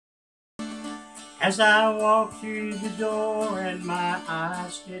As I walked through the door and my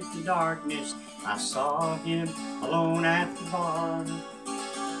eyes hit the darkness, I saw him alone at the bar.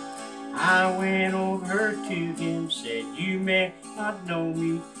 I went over to him, said, "You may not know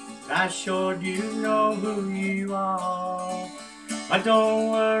me, but I sure do know who you are. But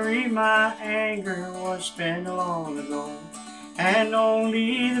don't worry, my anger was spent long ago, and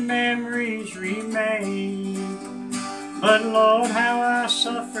only the memories remain. But Lord, how I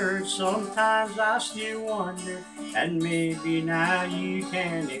suffered, sometimes I still wonder, and maybe now you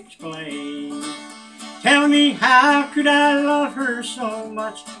can explain. Tell me, how could I love her so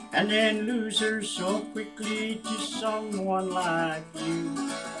much and then lose her so quickly to someone like you?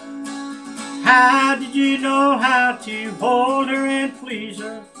 How did you know how to hold her and please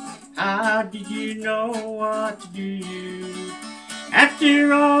her? How did you know what to do?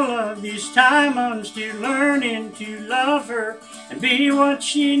 After all of this time, I'm still learning to love her and be what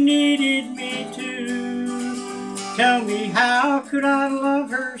she needed me to. Tell me, how could I love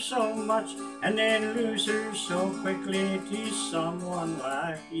her so much and then lose her so quickly to someone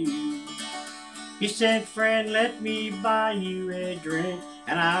like you? He said, "Friend, let me buy you a drink,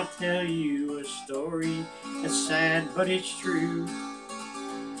 and I'll tell you a story that's sad, but it's true.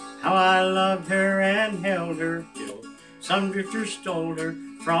 How I loved her and held her till some drifter stole her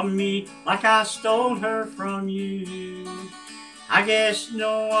from me like I stole her from you. I guess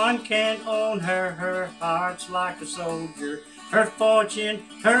no one can own her. Her heart's like a soldier, her fortune,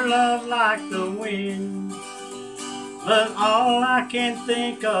 her love like the wind. But all I can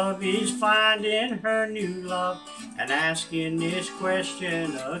think of is finding her new love and asking this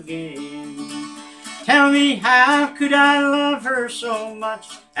question again. Tell me, how could I love her so much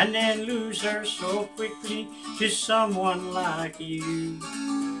and then lose her so quickly to someone like you?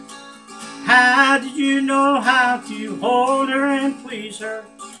 How did you know how to hold her and please her?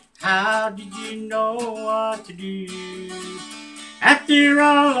 How did you know what to do? After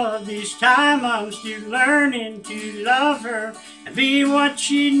all of this time, I'm still learning to love her and be what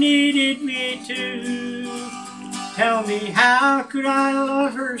she needed me to. Tell me, how could I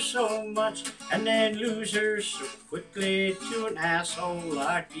love her so much and then lose her so quickly to an asshole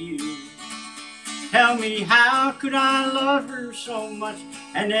like you? Tell me, how could I love her so much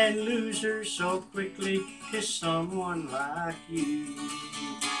and then lose her so quickly to someone like you?"